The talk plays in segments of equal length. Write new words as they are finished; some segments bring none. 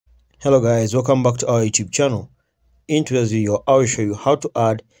Hello guys, welcome back to our YouTube channel. In today's video, I will show you how to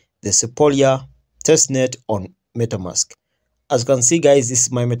add the Sepolia Testnet on Metamask. As you can see guys, this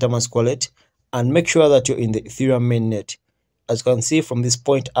is my Metamask wallet, and make sure that you're in the Ethereum mainnet. As you can see from this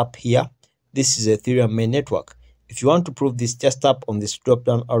point up here, this is the Ethereum main network. If you want to prove this, just tap on this drop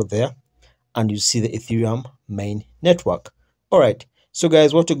down out there and you see the Ethereum main network. Alright, so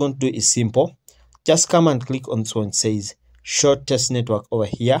guys, what you're going to do is simple. Just come and click on this one. It says show test network over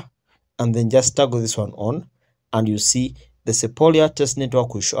here, and then just toggle this one on, and you see the Sepolia test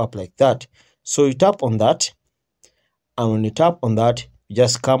network will show up like that. So you tap on that, and when you tap on that, you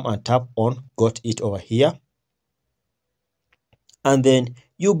just come and tap on got it over here, and then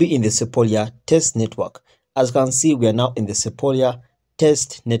you'll be in the Sepolia test network. As you can see, we are now in the Sepolia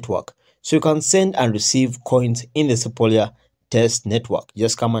test network, so you can send and receive coins in the Sepolia test network.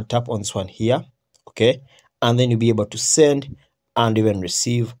 Just come and tap on this one here, okay, and then you'll be able to send and even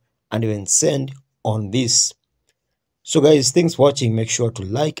receive and even send on this. So guys, thanks for watching. Make sure to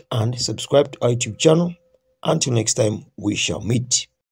like and subscribe to our YouTube channel. Until next time, we shall meet.